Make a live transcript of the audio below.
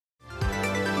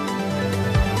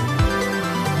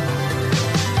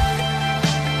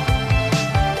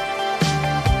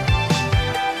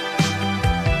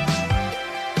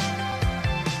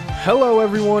Hello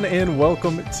everyone and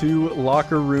welcome to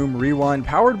Locker Room Rewind,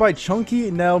 powered by Chunky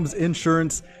Nelms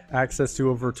Insurance. Access to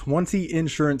over 20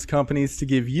 insurance companies to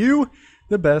give you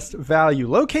the best value.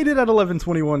 Located at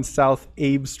 1121 South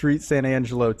Abe Street, San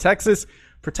Angelo, Texas.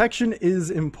 Protection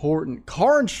is important.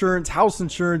 Car insurance, house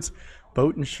insurance,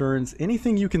 boat insurance,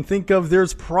 anything you can think of,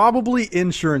 there's probably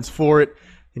insurance for it,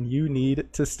 and you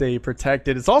need to stay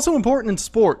protected. It's also important in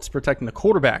sports, protecting the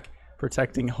quarterback,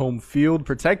 protecting home field,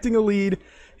 protecting a lead,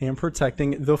 and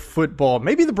protecting the football.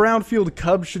 Maybe the Brownfield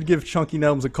Cubs should give Chunky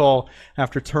Nelms a call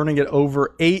after turning it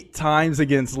over 8 times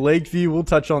against Lakeview. We'll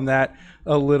touch on that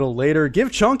a little later.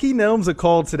 Give Chunky Nelms a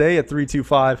call today at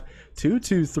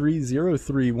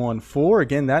 325-223-0314.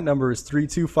 Again, that number is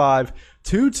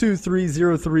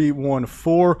 325-223-0314.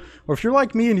 Or if you're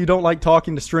like me and you don't like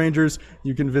talking to strangers,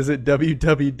 you can visit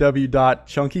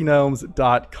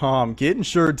www.chunkynelms.com. Get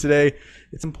insured today.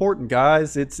 It's important,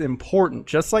 guys. It's important.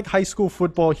 Just like high school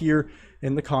football here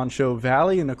in the Concho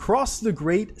Valley and across the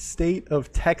great state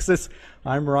of Texas.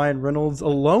 I'm Ryan Reynolds,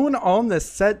 alone on the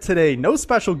set today. No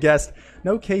special guest,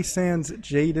 no K-Sans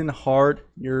Jaden Hart.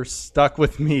 You're stuck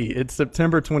with me. It's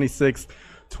September 26th,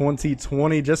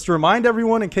 2020. Just to remind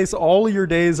everyone, in case all of your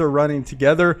days are running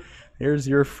together, here's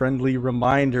your friendly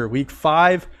reminder. Week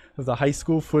 5 of the high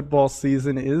school football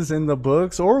season is in the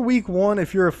books, or week 1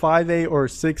 if you're a 5A or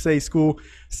 6A school.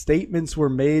 Statements were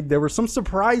made. There were some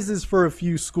surprises for a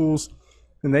few schools,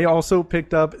 and they also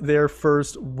picked up their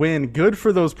first win. Good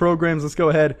for those programs. Let's go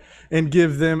ahead and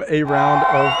give them a round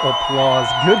of applause.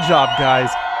 Good job, guys.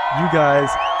 You guys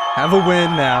have a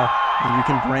win now, and you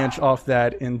can branch off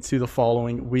that into the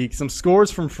following week. Some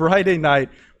scores from Friday night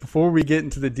before we get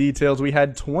into the details. We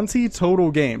had 20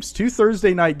 total games, 2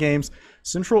 Thursday night games.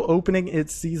 Central opening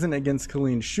its season against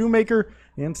Killeen Shoemaker,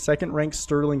 and second-ranked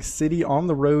Sterling City on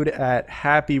the road at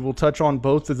Happy. We'll touch on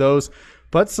both of those.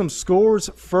 But some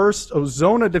scores first.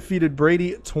 Ozona defeated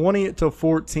Brady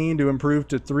 20-14 to improve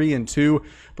to 3-2.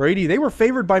 Brady, they were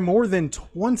favored by more than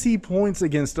 20 points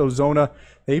against Ozona.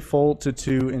 They fall to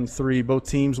 2-3. Both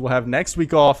teams will have next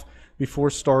week off before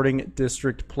starting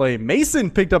district play. Mason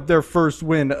picked up their first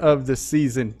win of the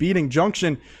season, beating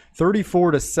Junction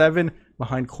 34-7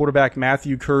 behind quarterback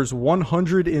Matthew Kerr's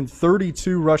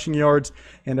 132 rushing yards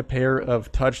and a pair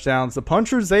of touchdowns. The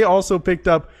Punchers, they also picked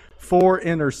up 4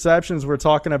 interceptions. We're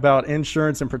talking about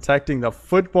insurance and protecting the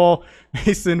football.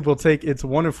 Mason will take its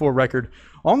 1-4 record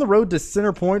on the road to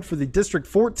Center Point for the District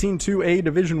 14 2A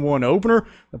Division I opener.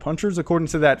 The Punchers, according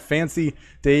to that fancy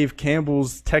Dave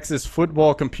Campbell's Texas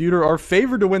football computer, are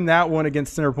favored to win that one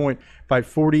against Center Point by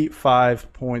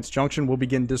 45 points. Junction will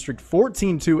begin District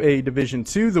 14 2A Division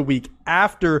II the week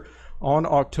after on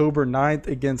October 9th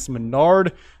against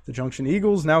Menard. The Junction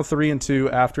Eagles now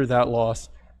 3-2 after that loss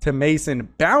to Mason.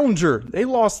 Ballinger, they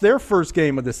lost their first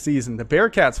game of the season. The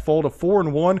Bearcats fall to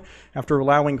 4-1 after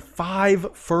allowing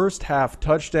 5 first-half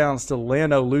touchdowns to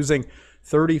Llano, losing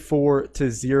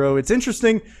 34-0. It's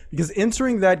interesting because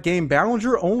entering that game,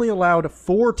 Ballinger only allowed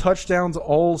 4 touchdowns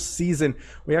all season.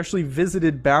 We actually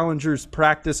visited Ballinger's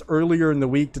practice earlier in the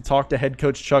week to talk to head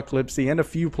coach Chuck Lipsy and a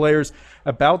few players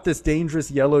about this dangerous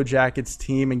Yellow Jackets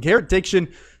team. And Garrett Dixon,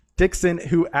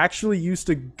 who actually used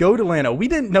to go to Llano. We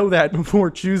didn't know that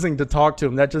before choosing to talk to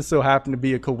him. That just so happened to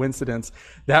be a coincidence.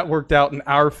 That worked out in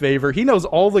our favor. He knows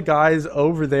all the guys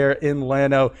over there in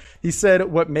Llano. He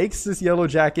said what makes this Yellow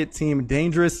Jacket team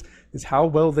dangerous is how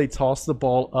well they toss the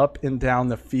ball up and down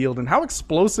the field and how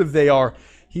explosive they are.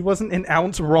 He wasn't an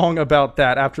ounce wrong about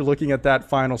that after looking at that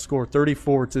final score,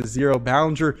 34-0.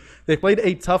 Ballinger, they played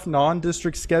a tough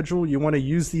non-district schedule. You want to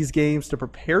use these games to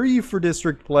prepare you for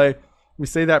district play. We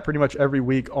say that pretty much every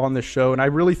week on the show, and I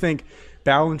really think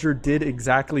Ballinger did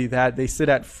exactly that. They sit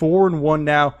at 4-1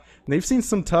 now, and they've seen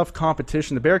some tough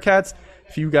competition. The Bearcats,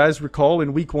 if you guys recall,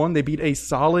 in week 1, they beat a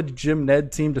solid Jim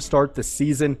Ned team to start the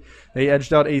season. They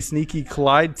edged out a sneaky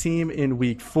Clyde team in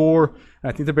week 4.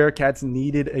 I think the Bearcats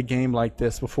needed a game like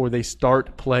this before they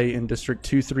start play in District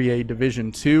 2-3A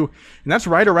Division II, and that's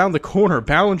right around the corner.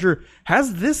 Ballinger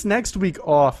has this next week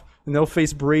off, and they'll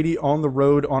face Brady on the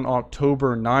road on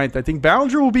October 9th. I think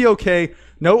Ballinger will be okay.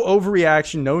 No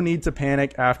overreaction, no need to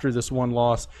panic after this one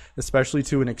loss, especially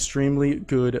to an extremely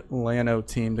good Llano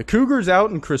team. The Cougars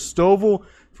out in Cristoval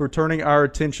for turning our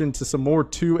attention to some more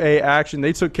 2A action.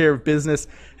 They took care of business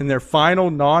in their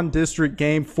final non-district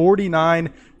game,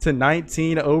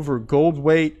 49-19 over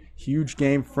Goldweight. Huge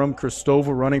game from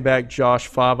Cristoval running back Josh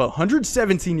Fava,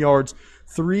 117 yards,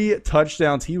 3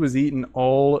 touchdowns. He was eating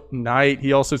all night.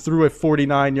 He also threw a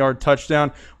 49-yard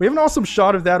touchdown. We have an awesome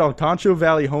shot of that on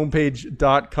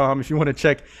ConchoValleyHomepage.com if you want to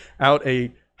check out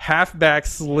a halfback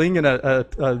slinging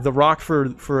the rock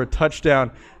for a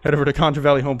touchdown. Head over to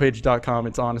ContraValleyHomepage.com.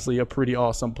 It's honestly a pretty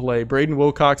awesome play. Braden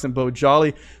Wilcox and Bo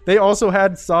Jolly, they also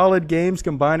had solid games,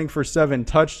 combining for 7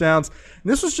 touchdowns.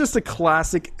 And this was just a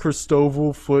classic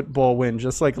Cristoval football win,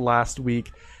 just like last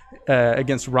week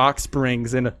against Rock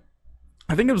Springs. And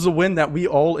I think it was a win that we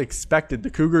all expected. The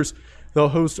Cougars, they'll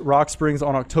host Rock Springs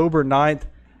on October 9th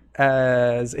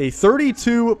as a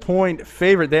 32-point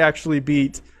favorite. They actually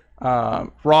beat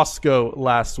Roscoe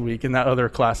last week in that other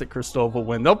classic Cristoval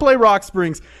win. They'll play Rock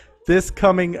Springs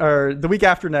the week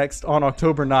after next on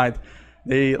October 9th.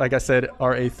 They, like I said,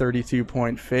 are a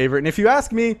 32-point favorite. And if you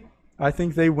ask me, I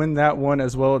think they win that one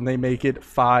as well, and they make it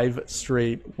 5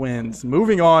 straight wins.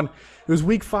 Moving on, it was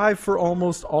week 5 for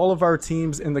almost all of our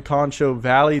teams in the Concho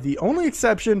Valley. The only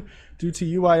exception due to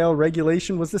UIL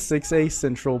regulation was the 6A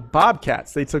Central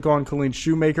Bobcats. They took on Killeen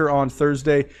Shoemaker on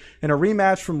Thursday in a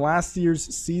rematch from last year's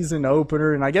season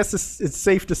opener. And I guess it's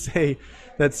safe to say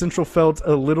that Central felt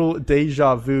a little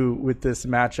deja vu with this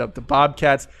matchup. The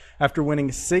Bobcats, after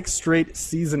winning 6 straight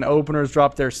season openers,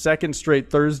 dropped their second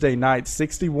straight Thursday night,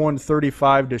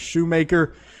 61-35 to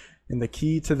Shoemaker. And the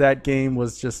key to that game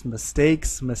was just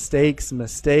mistakes.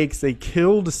 They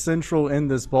killed Central in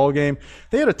this ballgame.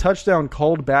 They had a touchdown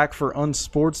called back for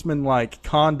unsportsmanlike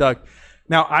conduct.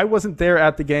 Now, I wasn't there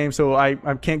at the game, so I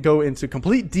can't go into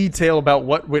complete detail about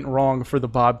what went wrong for the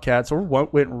Bobcats or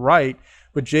what went right.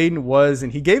 But Jaden was,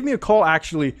 and he gave me a call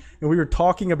actually, and we were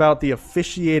talking about the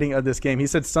officiating of this game. He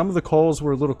said some of the calls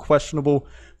were a little questionable,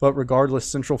 but regardless,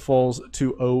 Central falls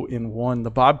to 0-1.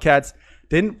 The Bobcats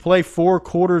didn't play 4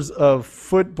 quarters of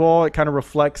football. It kind of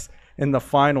reflects in the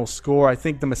final score. I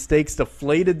think the mistakes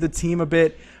deflated the team a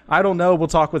bit. I don't know. We'll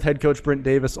talk with head coach Brent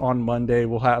Davis on Monday.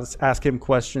 We'll ask him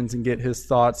questions and get his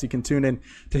thoughts. You can tune in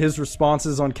to his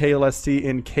responses on KLST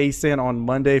in KSAN on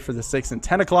Monday for the 6 and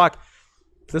 10 o'clock.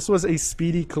 This was a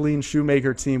speedy Killeen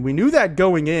Shoemaker team. We knew that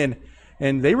going in,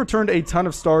 and they returned a ton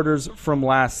of starters from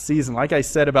last season. Like I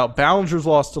said about Ballinger's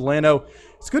loss to Llano,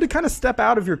 it's good to kind of step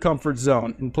out of your comfort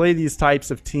zone and play these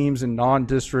types of teams in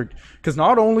non-district, because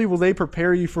not only will they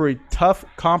prepare you for a tough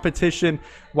competition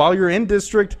while you're in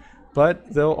district,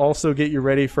 but they'll also get you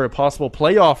ready for a possible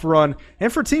playoff run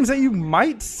and for teams that you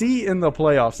might see in the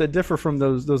playoffs that differ from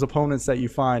those opponents that you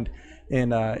find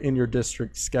in your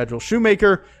district schedule.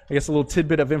 Shoemaker, I guess a little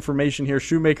tidbit of information here.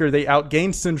 Shoemaker, they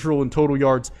outgained Central in total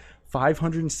yards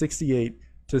 568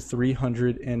 to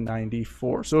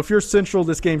 394. So if you're Central,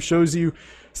 this game shows you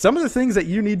some of the things that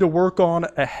you need to work on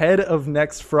ahead of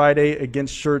next Friday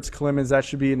against Schertz Clemens. That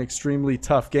should be an extremely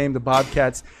tough game. The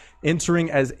Bobcats entering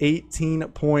as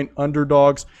 18-point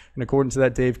underdogs. And according to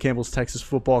that Dave Campbell's Texas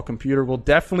Football Computer, we'll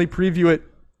definitely preview it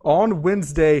on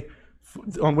Wednesday's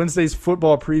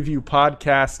football preview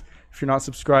podcast. If you're not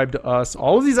subscribed to us,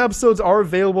 all of these episodes are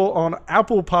available on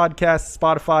Apple Podcasts,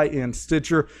 Spotify, and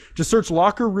Stitcher. Just search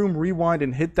Locker Room Rewind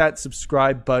and hit that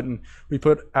subscribe button. We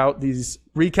put out these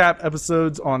recap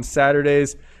episodes on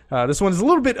Saturdays. This one's a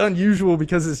little bit unusual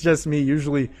because it's just me.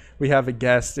 Usually we have a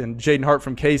guest, and Jaden Hart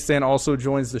from KSAN also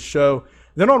joins the show.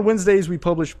 Then on Wednesdays, we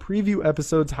publish preview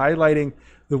episodes highlighting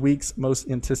the week's most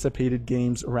anticipated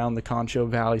games around the Concho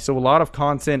Valley. So a lot of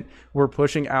content we're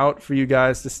pushing out for you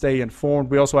guys to stay informed.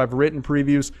 We also have written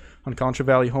previews on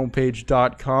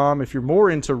ContraValleyHomepage.com. If you're more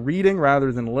into reading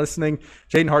rather than listening,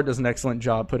 Jaden Hart does an excellent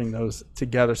job putting those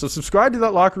together. So subscribe to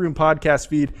that Locker Room podcast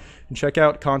feed and check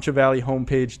out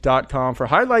ContraValleyHomepage.com for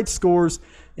highlights, scores,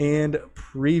 and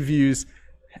previews.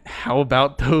 How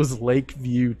about those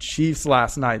Lakeview Chiefs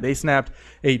last night? They snapped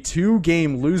a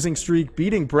 2-game losing streak,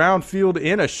 beating Brownfield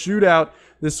in a shootout.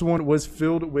 This one was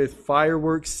filled with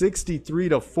fireworks,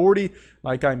 63-40.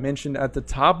 Like I mentioned at the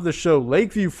top of the show,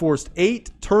 Lakeview forced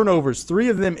 8 turnovers, 3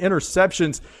 of them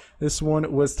interceptions. This one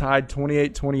was tied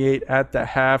 28-28 at the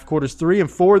half. Quarters 3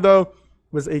 and 4, though,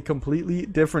 was a completely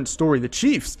different story. The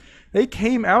Chiefs, they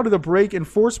came out of the break and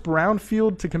forced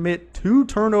Brownfield to commit 2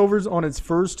 turnovers on its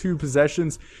first 2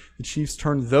 possessions. The Chiefs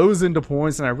turned those into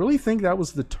points, and I really think that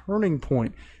was the turning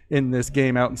point in this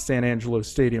game out in San Angelo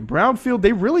Stadium. Brownfield,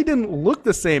 they really didn't look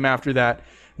the same after that.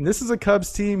 And this is a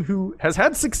Cubs team who has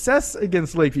had success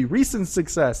against Lakeview, recent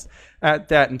success at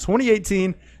that. In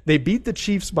 2018, they beat the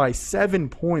Chiefs by 7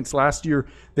 points. Last year,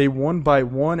 they won by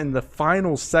 1 in the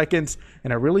final seconds.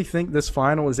 And I really think this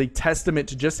final is a testament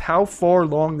to just how far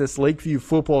along this Lakeview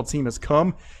football team has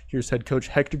come. Here's head coach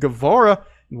Hector Guevara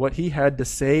and what he had to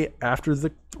say after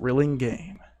the thrilling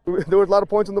game. There was a lot of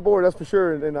points on the board, that's for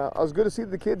sure. And I was good to see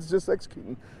the kids just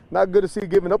executing. Not good to see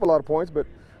giving up a lot of points, but,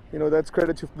 you know, that's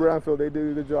credit to Brownfield. They do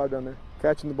a good job down there.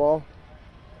 Catching the ball,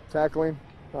 tackling,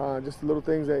 Just little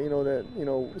things that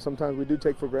sometimes we do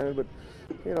take for granted, but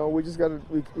we just gotta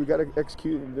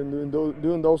execute and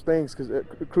doing those things, because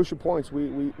at crucial points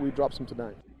we dropped some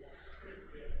tonight.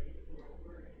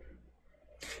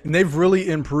 And they've really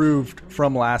improved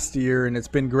from last year, and it's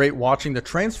been great watching the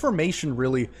transformation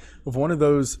really of one of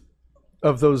those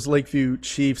Lakeview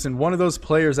Chiefs. And one of those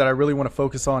players that I really want to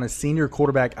focus on is senior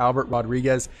quarterback Albert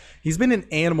Rodriguez. He's been an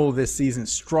animal this season,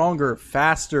 stronger,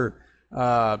 faster.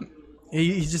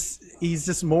 He's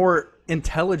just more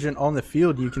intelligent on the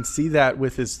field. You can see that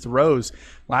with his throws.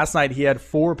 Last night he had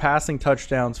 4 passing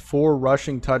touchdowns, 4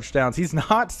 rushing touchdowns. He's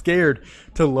not scared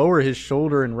to lower his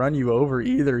shoulder and run you over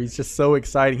either. He's just so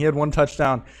exciting. He had 1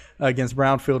 touchdown against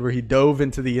Brownfield where he dove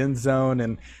into the end zone,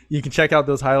 and you can check out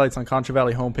those highlights on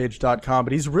ContraValleyHomepage.com.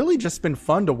 But he's really just been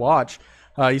fun to watch.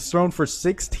 He's thrown for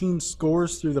 16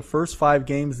 scores through the first 5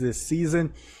 games this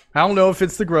season. I don't know if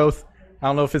it's the growth. I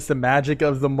don't know if it's the magic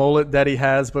of the mullet that he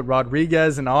has, but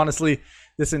Rodriguez, and honestly,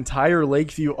 this entire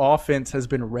Lakeview offense has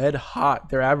been red hot.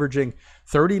 They're averaging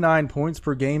 39 points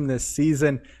per game this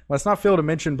season. Let's not fail to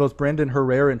mention both Brendan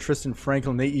Herrera and Tristan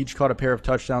Franklin. They each caught a pair of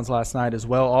touchdowns last night as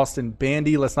well. Austin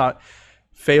Bandy, let's not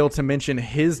fail to mention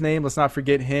his name. Let's not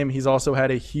forget him. He's also had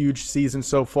a huge season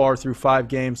so far through 5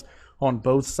 games on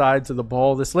both sides of the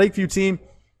ball. This Lakeview team,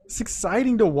 it's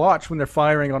exciting to watch when they're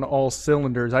firing on all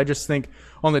cylinders. I just think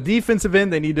on the defensive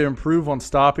end, they need to improve on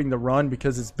stopping the run,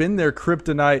 because it's been their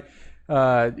kryptonite,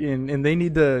 and they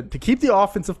need to keep the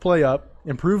offensive play up,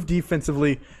 improve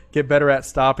defensively, get better at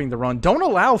stopping the run. Don't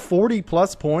allow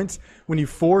 40-plus points when you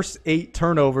force 8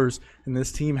 turnovers, and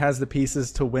this team has the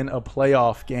pieces to win a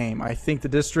playoff game. I think the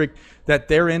district that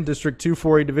they're in, District 2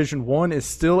 4A Division 1, is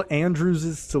still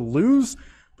Andrews's to lose.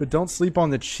 But don't sleep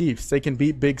on the Chiefs. They can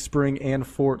beat Big Spring and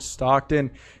Fort Stockton.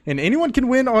 And anyone can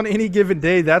win on any given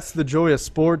day. That's the joy of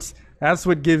sports. That's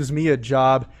what gives me a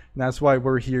job. And that's why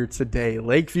we're here today.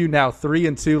 Lakeview now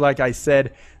 3-2, like I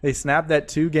said. They snapped that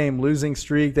 2-game losing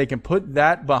streak. They can put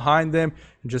that behind them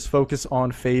and just focus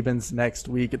on Fabens next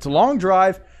week. It's a long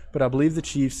drive, but I believe the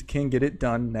Chiefs can get it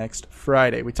done next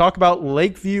Friday. We talk about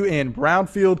Lakeview and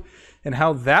Brownfield and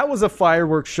how that was a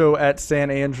fireworks show at San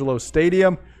Angelo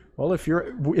Stadium. Well, if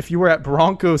you were at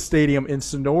Bronco Stadium in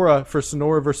Sonora for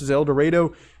Sonora versus El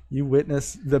Dorado, you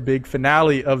witnessed the big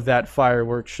finale of that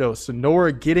fireworks show.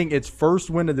 Sonora getting its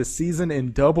first win of the season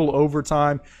in double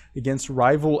overtime against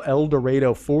rival El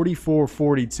Dorado,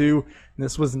 44-42. And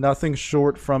this was nothing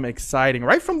short from exciting.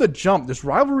 Right from the jump, this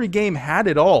rivalry game had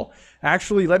it all.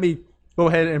 Actually, let me go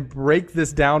ahead and break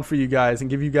this down for you guys and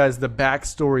give you guys the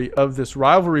backstory of this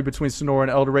rivalry between Sonora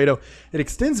and El Dorado. It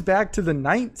extends back to the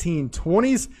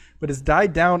 1920s, but has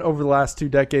died down over the last 2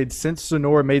 decades since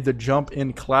Sonora made the jump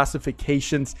in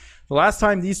classifications. The last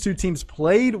time these 2 teams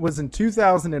played was in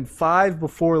 2005,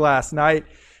 before last night.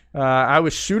 I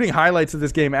was shooting highlights of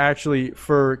this game actually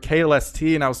for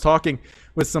KLST, and I was talking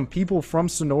with some people from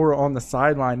Sonora on the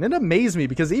sideline. It amazed me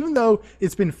because even though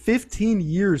it's been 15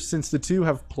 years since the 2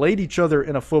 have played each other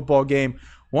in a football game,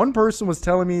 one person was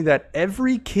telling me that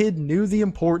every kid knew the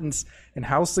importance and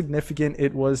how significant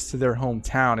it was to their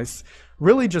hometown. It's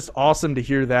really just awesome to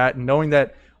hear that, and knowing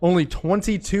that only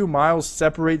 22 miles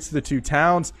separates the 2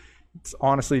 towns. It's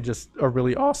honestly just a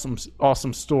really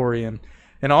awesome story, and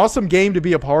an awesome game to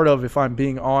be a part of, if I'm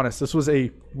being honest. This was a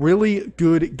really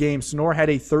good game. Sonora had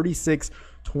a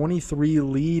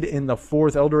 36-23 lead in the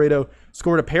 4th. El Dorado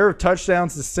scored a pair of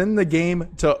touchdowns to send the game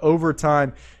to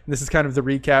overtime. And this is kind of the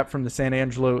recap from the San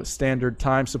Angelo Standard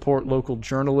Time. Support local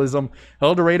journalism.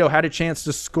 El Dorado had a chance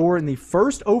to score in the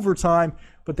first overtime,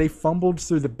 but they fumbled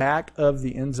through the back of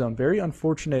the end zone. Very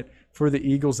unfortunate for the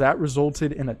Eagles. That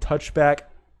resulted in a touchback.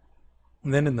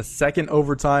 And then in the second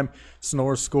overtime,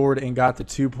 Sonora scored and got the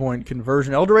 2-point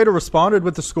conversion. El Dorado responded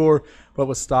with the score, but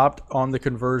was stopped on the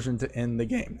conversion to end the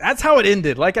game. That's how it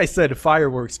ended. Like I said,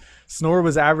 fireworks. Sonora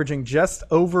was averaging just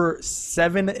over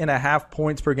 7.5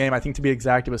 points per game. I think to be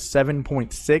exact, it was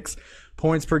 7.6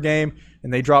 points per game.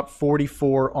 And they dropped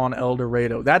 44 on El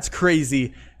Dorado. That's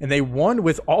crazy. And they won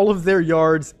with all of their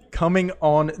yards coming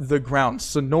on the ground.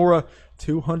 Sonora,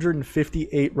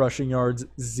 258 rushing yards,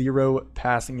 0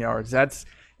 passing yards. That's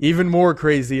even more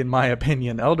crazy in my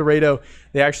opinion. El Dorado,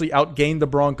 they actually outgained the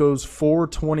Broncos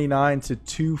 429 to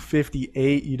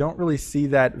 258. You don't really see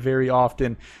that very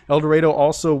often. El Dorado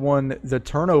also won the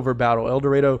turnover battle. El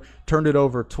Dorado turned it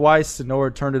over twice.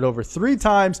 Sonora turned it over 3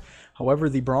 times. However,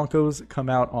 the Broncos come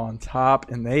out on top,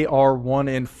 and they are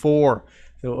 1-4.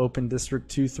 They'll open District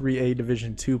 2 3A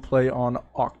Division 2 play on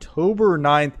October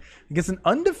 9th against an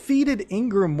undefeated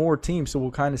Ingram Moore team. So we'll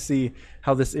kind of see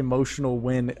how this emotional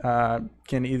win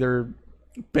can either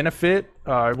benefit.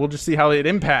 We'll just see how it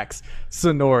impacts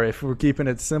Sonora if we're keeping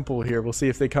it simple here. We'll see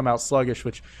if they come out sluggish,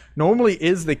 which normally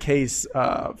is the case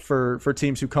for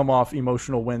teams who come off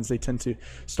emotional wins. They tend to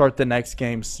start the next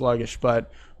game sluggish,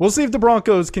 but we'll see if the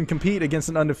Broncos can compete against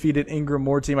an undefeated Ingram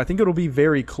Moore team. I think it'll be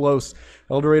very close.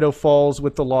 El Dorado falls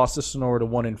with the loss to Sonora to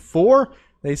 1-4.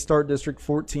 They start District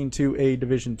 14-2A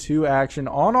Division II action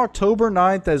on October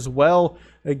 9th as well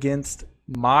against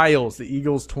Miles. The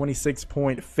Eagles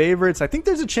 26-point favorites. I think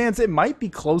there's a chance it might be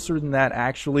closer than that,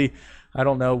 actually. I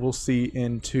don't know. We'll see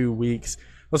in 2 weeks.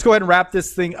 Let's go ahead and wrap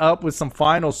this thing up with some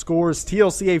final scores.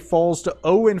 TLCA falls to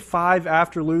 0-5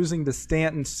 after losing to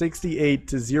Stanton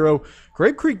 68-0.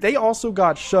 Grape Creek, they also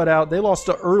got shut out. They lost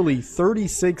to Early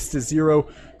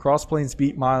 36-0. Cross Plains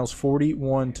beat Miles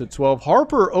 41-12.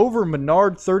 Harper over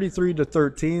Menard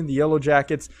 33-13. The Yellow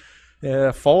Jackets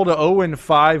fall to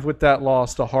 0-5 with that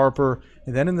loss to Harper.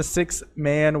 And then in the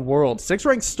six-man world,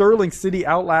 6th-ranked Sterling City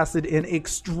outlasted an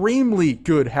extremely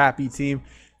good Happy Team,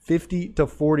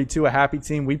 50-42. A Happy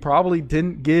Team we probably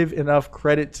didn't give enough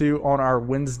credit to on our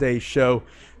Wednesday show.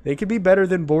 They could be better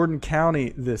than Borden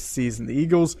County this season. The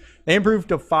Eagles, they improved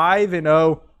to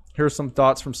 5-0. Here's some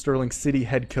thoughts from Sterling City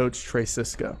head coach Trey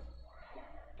Cisco.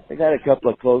 They've had a couple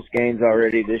of close games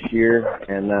already this year,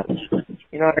 and our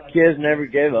kids never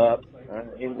gave up.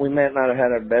 We might not have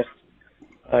had our best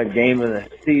game of the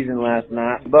season last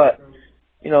night, but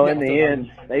in the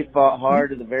end, they fought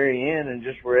hard to the very end and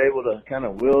just were able to kind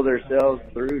of will themselves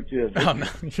through to a victory. Oh, no,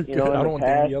 you're good. I don't want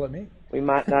them to yell at me. We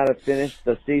might not have finished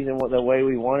the season the way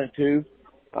we wanted to,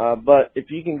 but if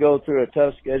you can go through a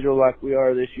tough schedule like we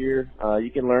are this year,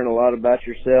 you can learn a lot about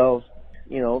yourselves.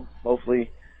 Hopefully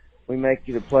we make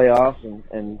you the playoffs,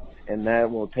 and that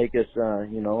will take us,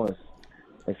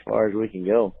 as far as we can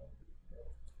go.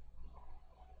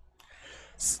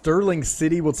 Sterling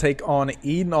City will take on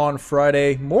Eden on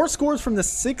Friday. More scores from the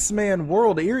six-man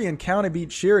world. Erie and County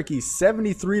beat Cherokee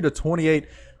 73-28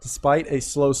 despite a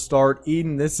slow start.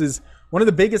 Eden, this is one of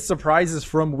the biggest surprises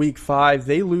from Week 5.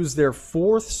 They lose their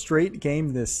 4th straight game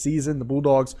this season. The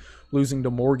Bulldogs losing to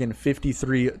Morgan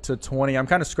 53-20. I'm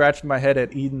kind of scratching my head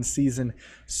at Eden's season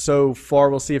so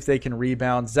far. We'll see if they can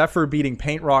rebound. Zephyr beating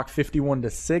Paint Rock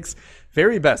 51-6.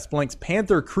 Very Best blanks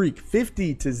Panther Creek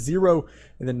 50-0.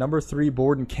 And then number 3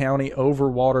 Borden County over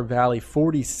Water Valley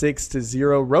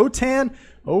 46-0. Rotan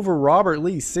over Robert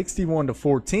Lee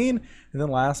 61-14. And then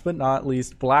last but not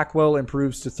least, Blackwell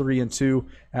improves to 3-2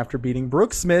 after beating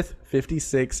Brooke Smith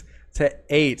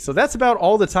 56-8. So that's about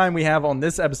all the time we have on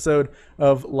this episode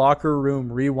of Locker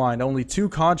Room Rewind. Only 2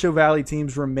 Concho Valley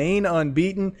teams remain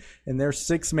unbeaten in their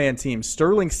 6-man teams,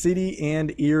 Sterling City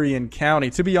and Erie and County.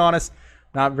 To be honest,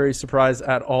 not very surprised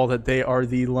at all that they are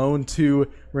the lone 2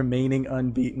 remaining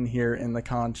unbeaten here in the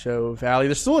Concho Valley.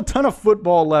 There's still a ton of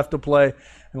football left to play,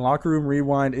 and Locker Room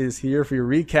Rewind is here for your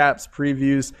recaps,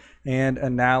 previews, and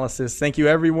analysis. Thank you,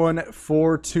 everyone,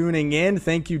 for tuning in.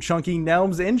 Thank you, Chunky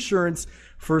Nelms Insurance,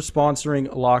 for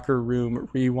sponsoring Locker Room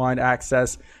Rewind.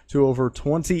 Access to over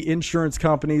 20 insurance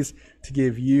companies to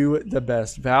give you the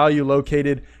best value.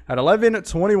 Located at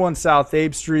 1121 South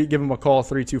Abe Street. Give them a call,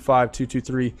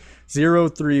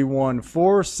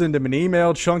 325-223-0314. Send them an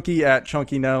email,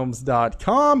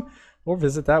 chunky@chunkynelms.com, or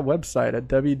visit that website at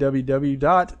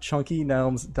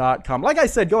www.chunkynelms.com. Like I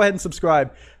said, go ahead and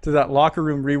subscribe to that Locker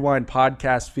Room Rewind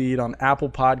podcast feed on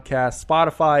Apple Podcasts,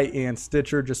 Spotify, and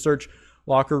Stitcher. Just search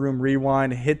Locker Room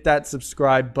Rewind. Hit that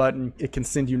subscribe button. It can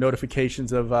send you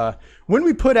notifications of when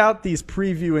we put out these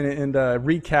preview and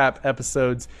recap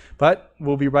episodes. But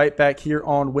we'll be right back here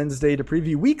on Wednesday to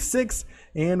preview Week 6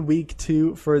 and Week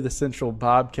 2 for the Central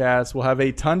Bobcats. We'll have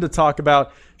a ton to talk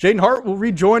about. Jaden Hart will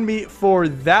rejoin me for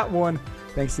that one.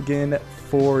 Thanks again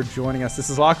for joining us.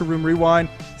 This is Locker Room Rewind.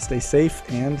 Stay safe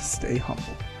and stay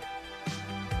humble.